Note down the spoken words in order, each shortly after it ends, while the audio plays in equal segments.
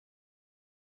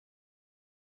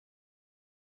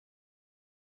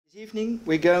This evening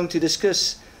we're going to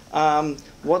discuss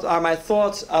what are my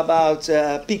thoughts about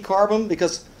PEEK carbon,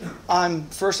 because I'm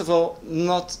first of all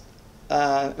not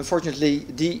unfortunately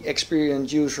the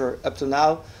experienced user up to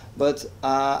now, but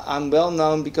I'm well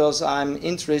known because I'm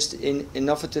interested in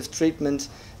innovative treatment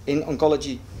in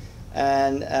oncology,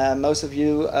 and most of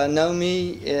you know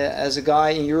me as a guy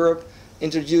in Europe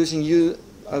introducing you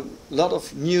a lot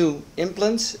of new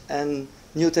implants and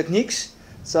new techniques.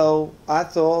 So I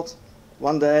thought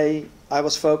one day I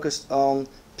was focused on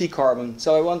PEEK carbon.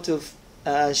 So I want to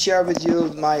share with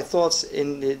you my thoughts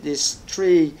in these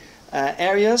three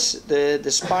areas: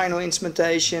 the spinal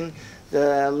instrumentation,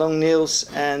 the long nails,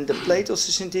 and the plate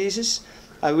osteosynthesis.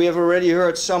 We have already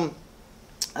heard some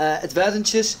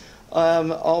advantages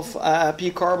of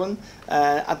PEEK carbon.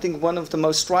 I think one of the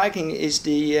most striking is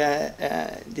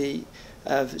the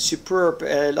superb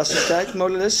elasticity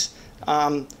modulus.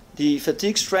 The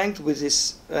fatigue strength, which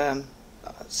is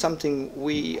something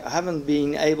we haven't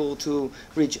been able to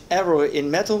reach ever in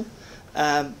metal.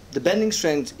 The bending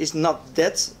strength is not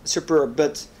that superb,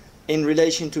 but in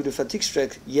relation to the fatigue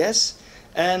strength, yes.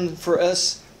 And for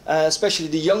us, especially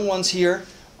the young ones here,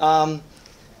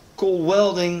 cold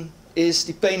welding is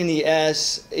the pain in the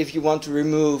ass if you want to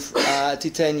remove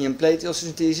titanium plate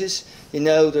osteosynthesis. You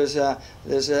know, there's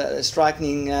a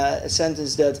striking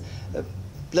sentence that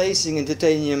placing in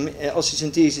titanium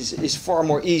osteosynthesis is far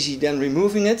more easy than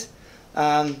removing it.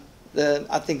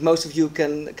 I think most of you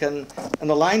can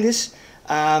underline this,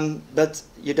 but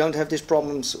you don't have these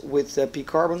problems with PEEK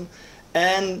carbon.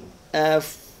 And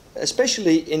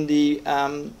especially in the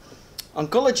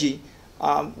oncology,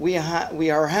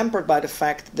 we are hampered by the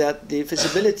fact that the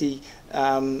visibility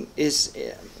is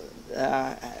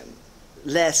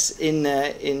less in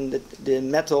the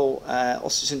metal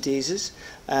osteosynthesis.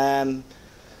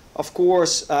 Of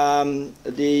course,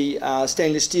 the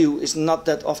stainless steel is not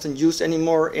that often used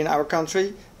anymore in our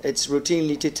country. It's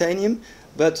routinely titanium,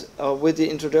 but with the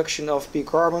introduction of PEEK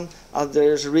carbon,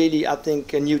 there's really, I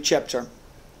think, a new chapter.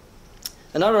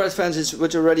 Another advantage,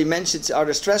 which I already mentioned, are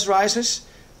the stress risers,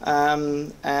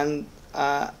 and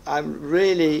I'm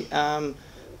really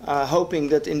hoping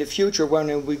that in the future,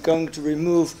 when we're going to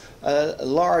remove a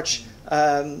large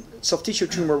soft tissue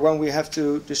tumor, when we have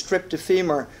to strip the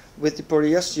femur with the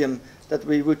periosteum, that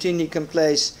we routinely can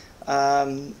place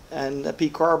a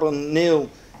PEEK carbon nail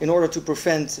in order to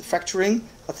prevent fracturing.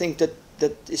 I think that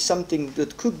is something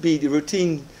that could be the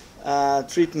routine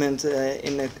treatment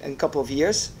in a couple of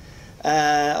years.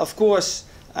 Of course,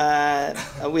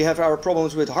 we have our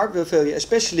problems with heart valve failure,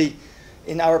 especially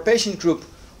in our patient group,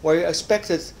 where you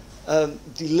expected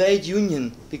delayed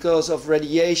union because of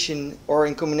radiation or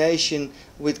in combination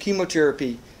with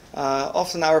chemotherapy.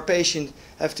 Often our patients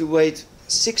have to wait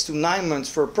 6 to 9 months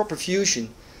for a proper fusion.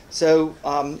 So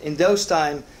in those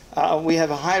times we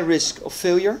have a high risk of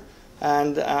failure,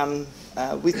 and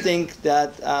we think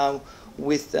that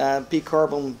with PEEK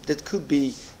carbon that could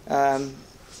be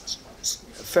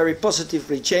very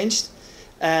positively changed.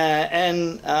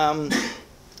 And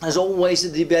as always,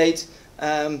 the debate,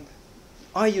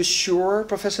 are you sure,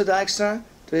 Professor Dijkstra,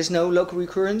 there is no local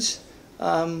recurrence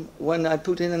when I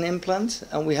put in an implant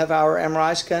and we have our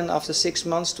MRI scan after 6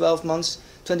 months, 12 months,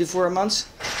 24 months?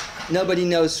 Nobody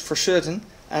knows for certain,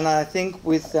 and I think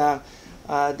with the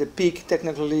PEEK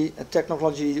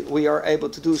technology we are able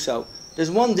to do so. There's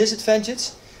one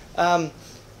disadvantage.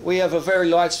 We have a very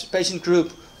large patient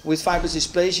group with fibrous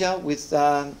dysplasia, with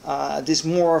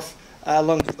dysmorph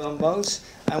along the bone bones,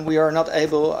 and we are not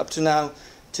able up to now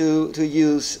to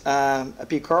use a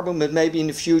PEEK carbon, but maybe in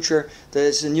the future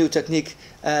there's a new technique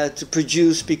to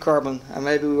produce PEEK carbon, and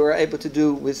maybe we were able to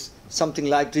do with something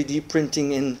like 3D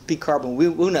printing in PEEK carbon.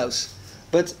 Who knows?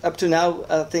 But up to now,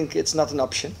 I think it's not an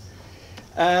option.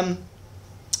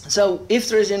 So if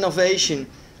there is innovation,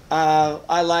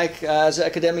 I like, as an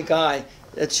academic guy,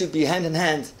 it should be hand in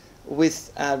hand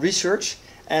with research.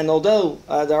 And although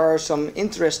there are some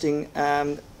interesting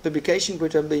publications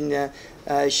which have been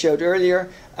showed earlier,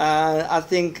 I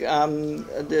think in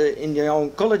the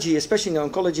oncology, especially in the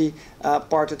oncology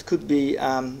part, it could be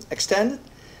extended.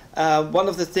 One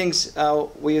of the things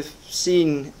we have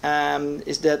seen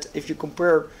is that if you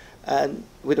compare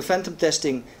with the phantom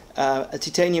testing a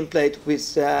titanium plate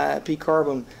with PEEK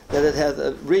carbon, that it has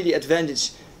a really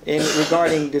advantage in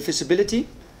regarding the visibility.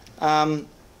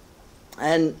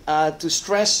 And to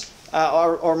stress,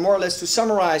 or more or less to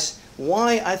summarize,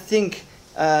 why I think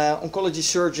oncology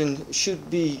surgeons should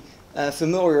be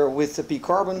familiar with the PEEK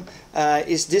carbon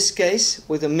is this case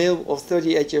with a male of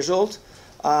 38 years old,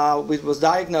 which was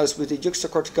diagnosed with the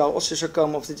juxtacortical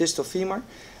osteosarcoma of the distal femur.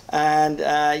 And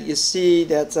you see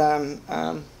that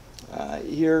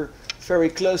here, very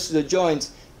close to the joint,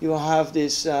 you have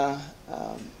this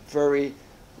very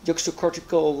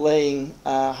juxtacortical laying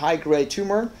high-grade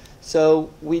tumor. So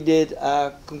we did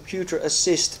a computer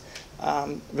assist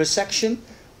resection,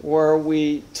 where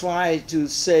we try to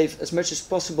save as much as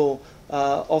possible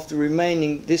of the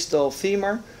remaining distal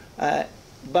femur.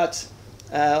 But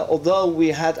although we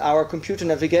had our computer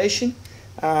navigation,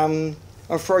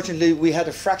 unfortunately we had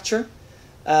a fracture.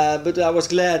 But I was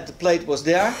glad the plate was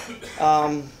there.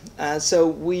 So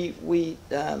we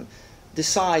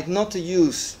decide not to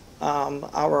use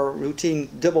our routine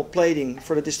double plating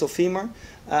for the distal femur,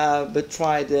 but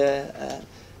try the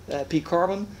PEEK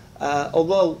carbon.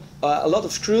 Although a lot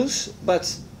of screws,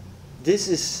 but this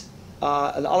is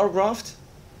an allograft,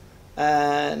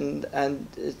 and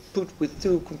it's put with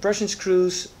 2 compression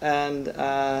screws, and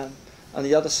on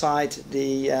the other side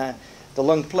the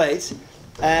long plate.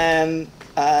 And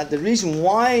the reason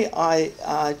why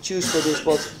I choose for this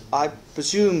was, I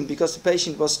presume, because the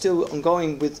patient was still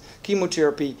ongoing with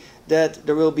chemotherapy, that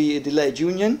there will be a delayed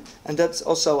union, and that's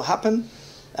also happened.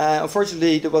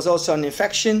 Unfortunately, there was also an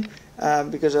infection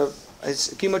because of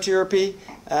its chemotherapy.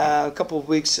 A couple of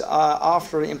weeks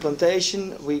after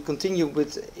implantation, we continued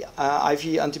with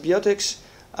IV antibiotics.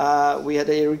 We had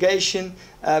irrigation,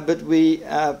 but we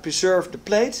preserved the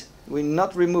plate. We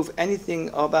not remove anything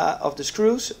of the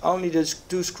screws, only the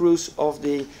 2 screws of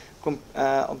the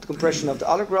compression of the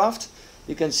allograft.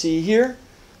 You can see here,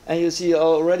 and you see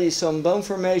already some bone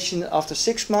formation after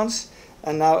 6 months,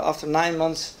 and now after 9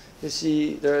 months you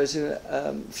see there is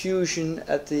a fusion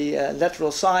at the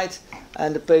lateral side,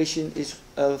 and the patient is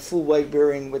full weight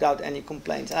bearing without any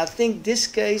complaints. And I think this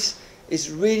case is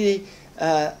really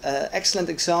an excellent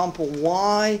example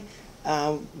why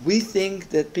we think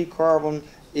that PEEK carbon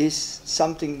is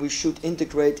something we should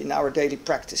integrate in our daily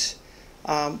practice,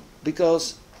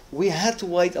 because we had to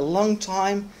wait a long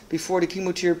time before the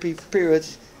chemotherapy period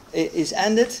is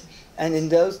ended, and in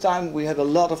those time we have a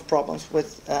lot of problems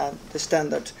with the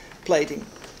standard plating.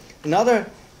 Another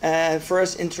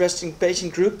first interesting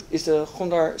patient group is the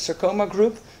chondrosarcoma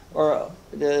group, or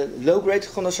the low-grade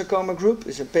chondrosarcoma group.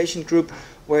 Is a patient group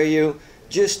where you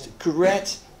just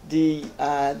correct the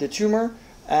tumor,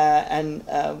 and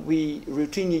we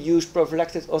routinely use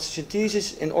prophylactic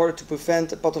osteocentesis in order to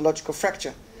prevent a pathological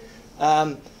fracture.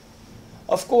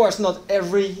 Of course, not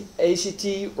every ACT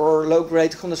or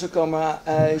low-grade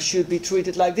chondrosarcoma should be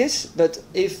treated like this, but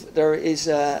if there is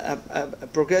a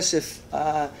progressive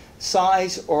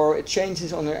size or it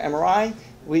changes on the MRI,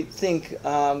 we think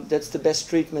that's the best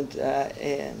treatment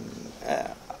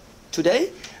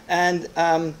today. And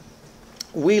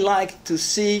we like to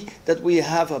see that we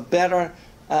have a better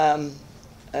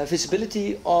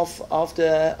visibility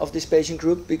of this patient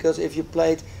group, because if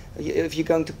you're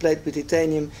going to plate with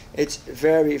titanium, it's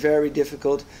very, very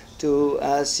difficult to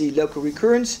see local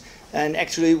recurrence. And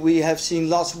actually, we have seen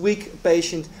last week a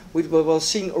patient which was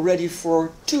seen already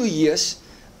for 2 years,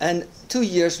 and 2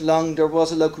 years long there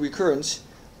was a local recurrence.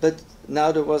 But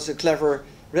now there was a clever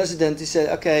resident who said,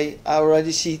 okay, I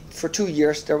already see for 2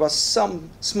 years there was some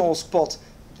small spot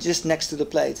just next to the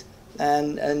plate,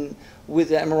 and with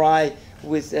the MRI,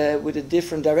 with a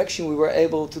different direction, we were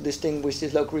able to distinguish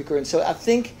this local recurrence. So I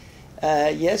think,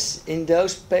 yes, in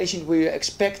those patients we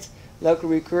expect local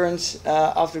recurrence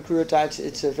after curettage.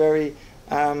 It's a very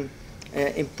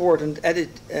important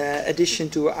addition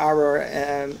to our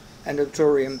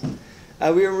endothelium.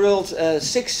 We enrolled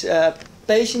 6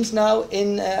 patients now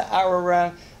in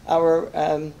our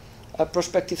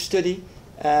prospective study,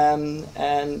 and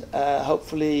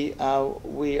hopefully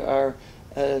we are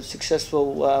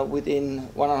successful within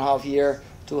 1.5 years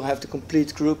to have the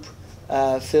complete group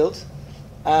filled.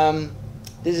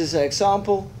 This is an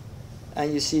example,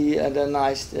 and you see the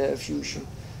nice fusion.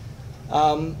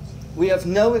 We have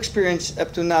no experience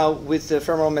up to now with the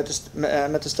femoral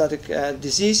metastatic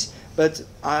disease, but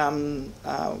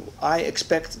I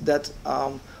expect that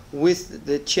with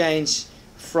the change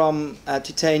from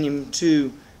titanium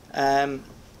to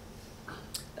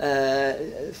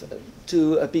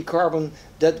a PEEK carbon,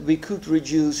 that we could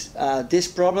reduce this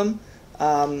problem.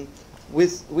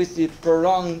 With the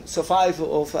prolonged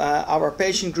survival of our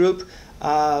patient group,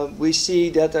 we see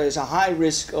that there is a high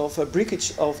risk of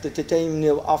breakage of the titanium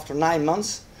nail after 9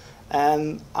 months,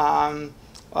 and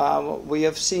we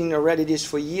have seen already this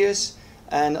for years.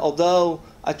 And although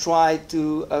I tried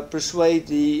to persuade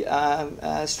the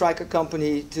Stryker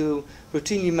company to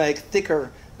routinely make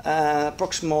thicker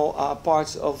proximal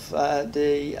parts of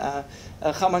the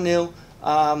gamma nail,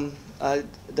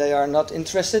 they are not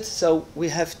interested. So we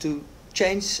have to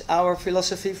change our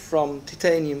philosophy from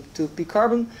titanium to PEEK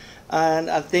carbon, and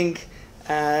I think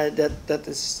that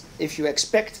is, if you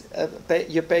expect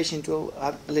your patient to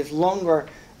live longer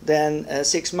than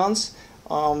 6 months,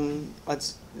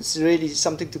 it's really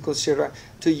something to consider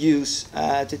to use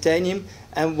titanium.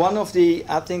 And one of the,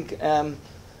 I think,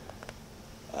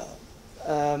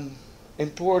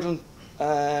 important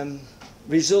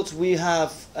results we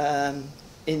have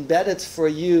embedded for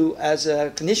you as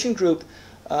a clinician group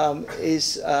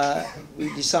is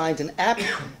we designed an app,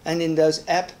 and in those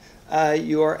app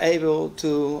you are able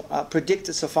to predict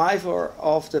the survival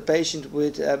of the patient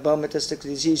with bone metastatic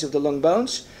disease of the long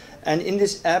bones. And in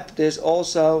this app there's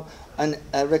also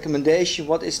a recommendation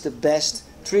what is the best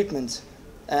treatment.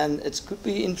 And it could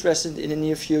be interesting in the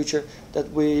near future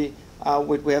that we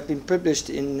have been published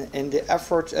in the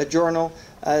Effort journal,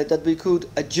 that we could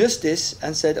adjust this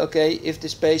and said, okay, if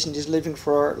this patient is living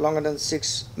for longer than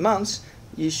 6 months,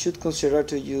 you should consider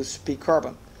to use PEEK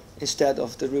carbon instead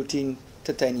of the routine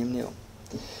titanium nail.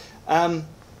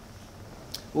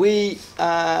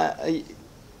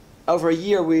 Over a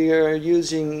year we are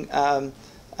using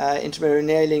intramedullary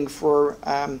nailing for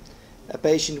a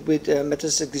patient with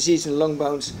metastatic disease in long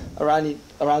bones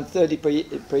around 30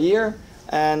 per year.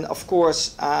 And of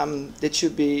course,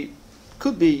 it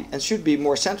could be and should be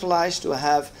more centralized to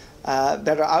have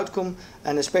better outcome,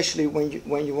 and especially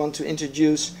when you want to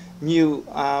introduce new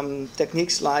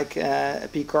techniques like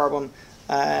PEEK carbon,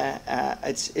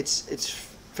 it's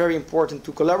very important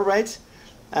to collaborate.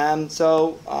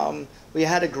 So we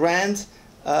had a grant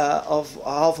of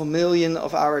 $500,000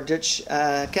 of our Dutch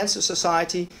Cancer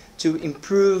Society to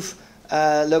improve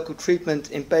local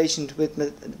treatment in patients with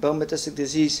bone metastatic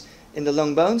disease in the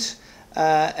long bones,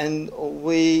 and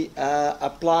we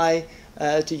apply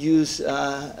to use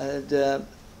the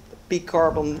PEEK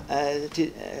carbon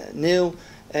nail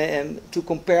to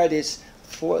compare this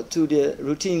to the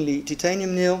routinely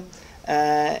titanium nail.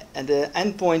 And the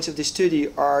endpoints of the study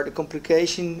are the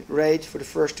complication rate for the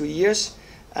first 2 years,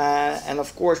 and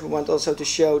of course we want also to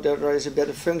show that there is a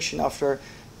better function after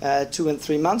 2 and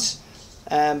 3 months,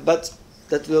 but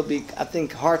that will be, I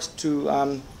think, hard to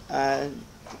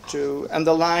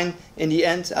underline. In the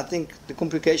end, I think the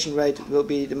complication rate will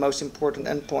be the most important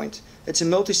endpoint. It's a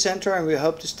multi-center, and we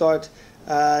hope to start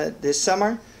this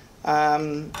summer.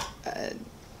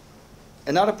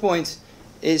 Another point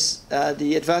is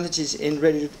the advantages in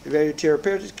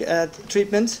radiotherapeutic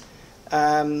treatment.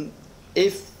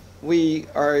 If we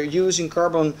are using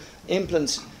carbon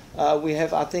implants, we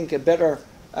have, I think, a better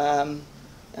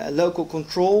local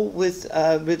control with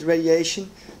radiation.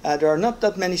 There are not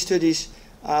that many studies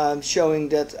showing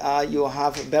that you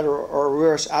have a better or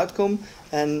worse outcome,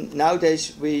 and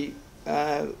nowadays we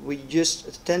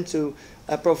just tend to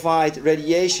provide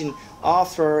radiation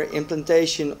after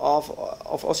implantation of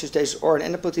osteostasis or an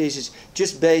endoprothesis,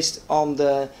 just based on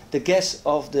the guess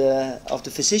of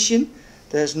the physician.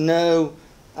 There's no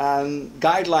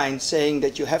guideline saying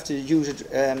that you have to use it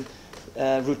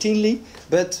routinely,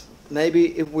 but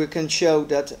maybe if we can show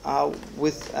that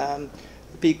with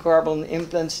PEEK carbon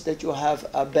implants that you have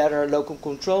a better local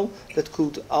control, that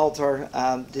could alter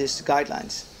these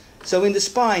guidelines. So in the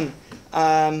spine,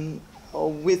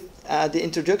 with the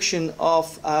introduction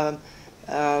of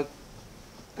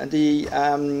the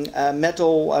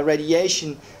metal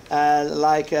radiation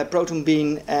like proton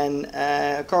beam and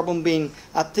carbon beam,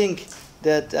 I think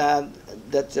that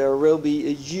there will be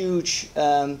a huge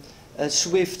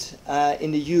swift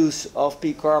in the use of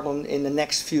PEEK carbon in the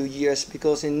next few years,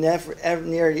 because in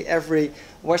nearly every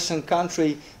Western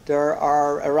country there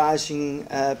are arising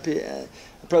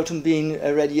proton beam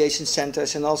radiation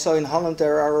centers, and also in Holland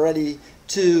there are already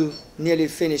 2 nearly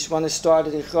finished. One is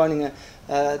started in Groningen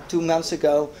 2 months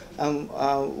ago, and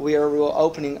we are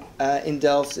opening in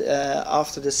Delft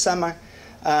after the summer.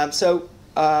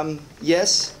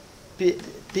 Yes,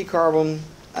 PEEK carbon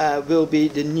will be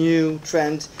the new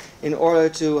trend in order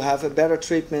to have a better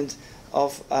treatment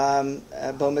of bone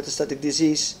metastatic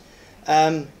disease.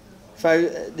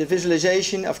 The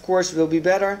visualization, of course, will be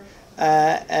better,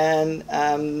 and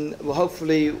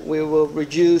hopefully we will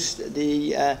reduce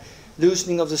the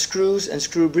loosening of the screws and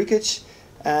screw breakage,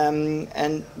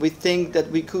 and we think that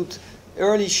we could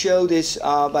early show this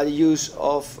by the use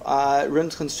of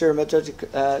Röntgen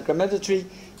grammetry.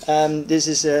 This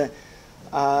is a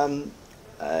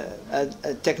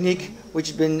technique which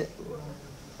has been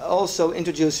also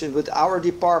introduced with our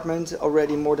department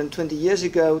already more than 20 years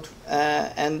ago,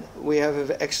 and we have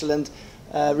an excellent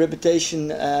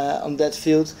reputation on that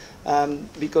field,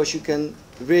 because you can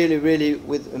really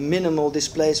with minimal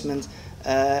displacement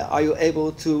are you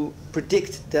able to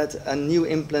predict that a new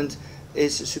implant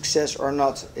is a success or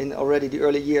not in already the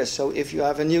early years. So if you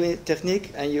have a new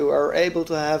technique and you are able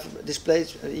to have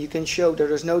you can show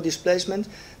there is no displacement,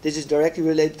 this is directly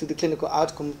related to the clinical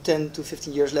outcome 10 to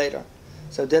 15 years later.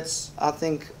 So that's, I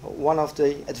think, one of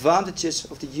the advantages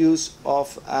of the use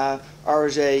of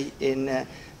RSA in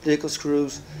pedicle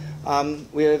screws.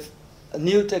 We have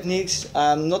new techniques,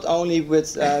 not only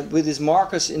with these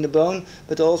markers in the bone,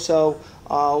 but also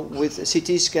with a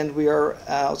CT scan. We are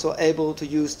also able to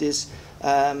use this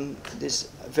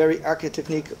very accurate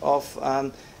technique of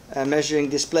measuring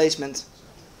displacement.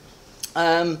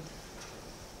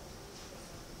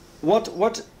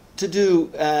 What to do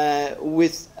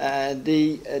with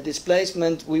the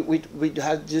displacement? We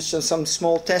had just some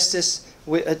small tests.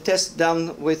 A test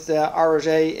done with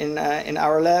RSA in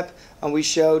our lab, and we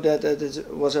showed that it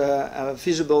was a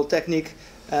feasible technique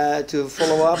to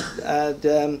follow up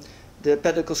the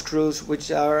pedicle screws,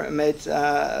 which are made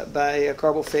by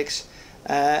Carbofix,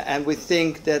 and we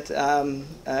think that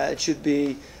it should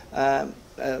be a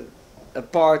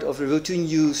part of the routine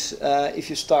use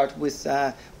if you start with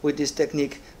this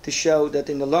technique, to show that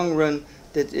in the long run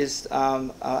that is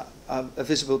a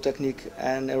visible technique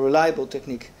and a reliable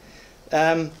technique.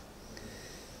 In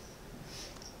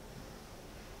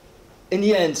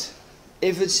the end,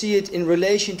 if we see it in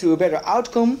relation to a better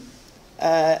outcome,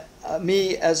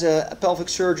 me as a pelvic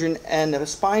surgeon and a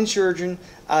spine surgeon,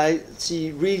 I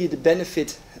see really the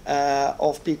benefit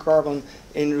of PEEK carbon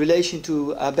in relation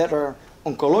to a better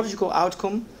oncological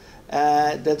outcome.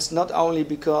 That's not only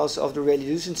because of the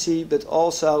radiolucency, but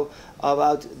also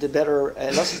about the better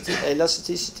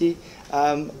elasticity.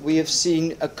 We have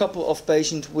seen a couple of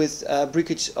patients with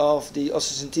breakage of the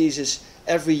osteocentesis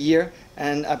every year,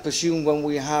 and I presume when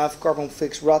we have carbon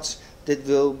fixed rods, that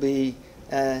will be,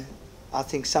 I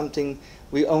think, something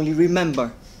we only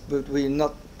remember, but we're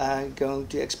not going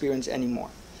to experience anymore.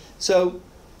 So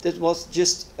that was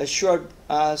just a short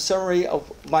summary of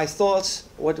my thoughts,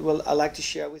 what I like to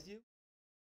share with you.